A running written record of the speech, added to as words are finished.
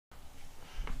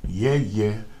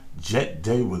Yeah. Jet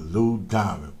Day with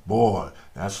Loudiamond. Boy,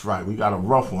 that's right. We got a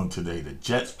rough one today. The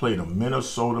Jets play the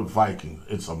Minnesota Vikings.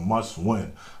 It's a must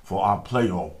win for our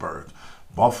playoff berth.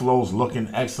 Buffalo's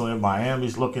looking excellent.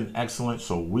 Miami's looking excellent.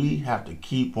 So we have to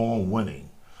keep on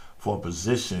winning for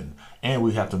position, and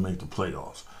we have to make the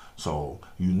playoffs. So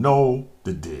you know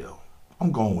the deal.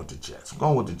 I'm going with the Jets. I'm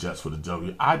going with the Jets for the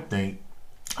W. I think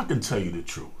I can tell you the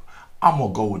truth. I'm going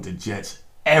to go with the Jets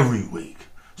every week.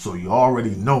 So you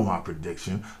already know my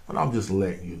prediction, but I'm just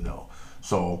letting you know.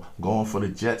 So going for the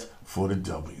Jets for the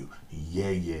W.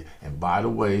 Yeah. And by the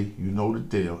way, you know the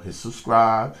deal. Hit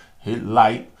subscribe, hit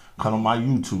like, come on my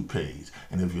YouTube page.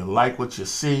 And if you like what you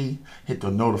see, hit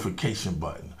the notification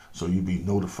button so you'll be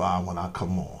notified when I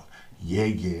come on.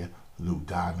 Yeah.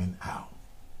 Loudiamond out.